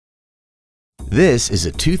This is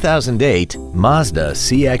a 2008 Mazda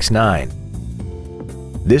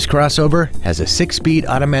CX-9. This crossover has a 6-speed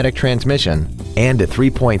automatic transmission and a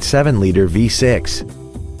 3.7-liter V6.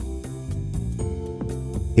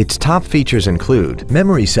 Its top features include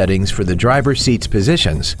memory settings for the driver's seat's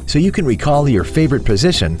positions, so you can recall your favorite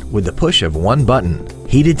position with the push of one button,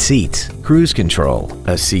 heated seats, cruise control,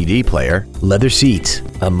 a CD player, leather seats,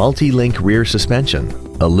 a multi-link rear suspension,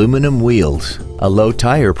 aluminum wheels, a low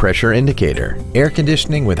tire pressure indicator, air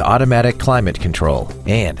conditioning with automatic climate control,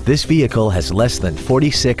 and this vehicle has less than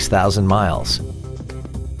 46,000 miles.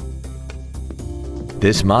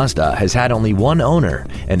 This Mazda has had only one owner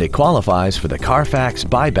and it qualifies for the Carfax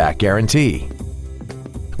buyback guarantee.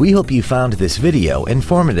 We hope you found this video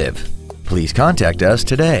informative. Please contact us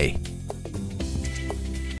today.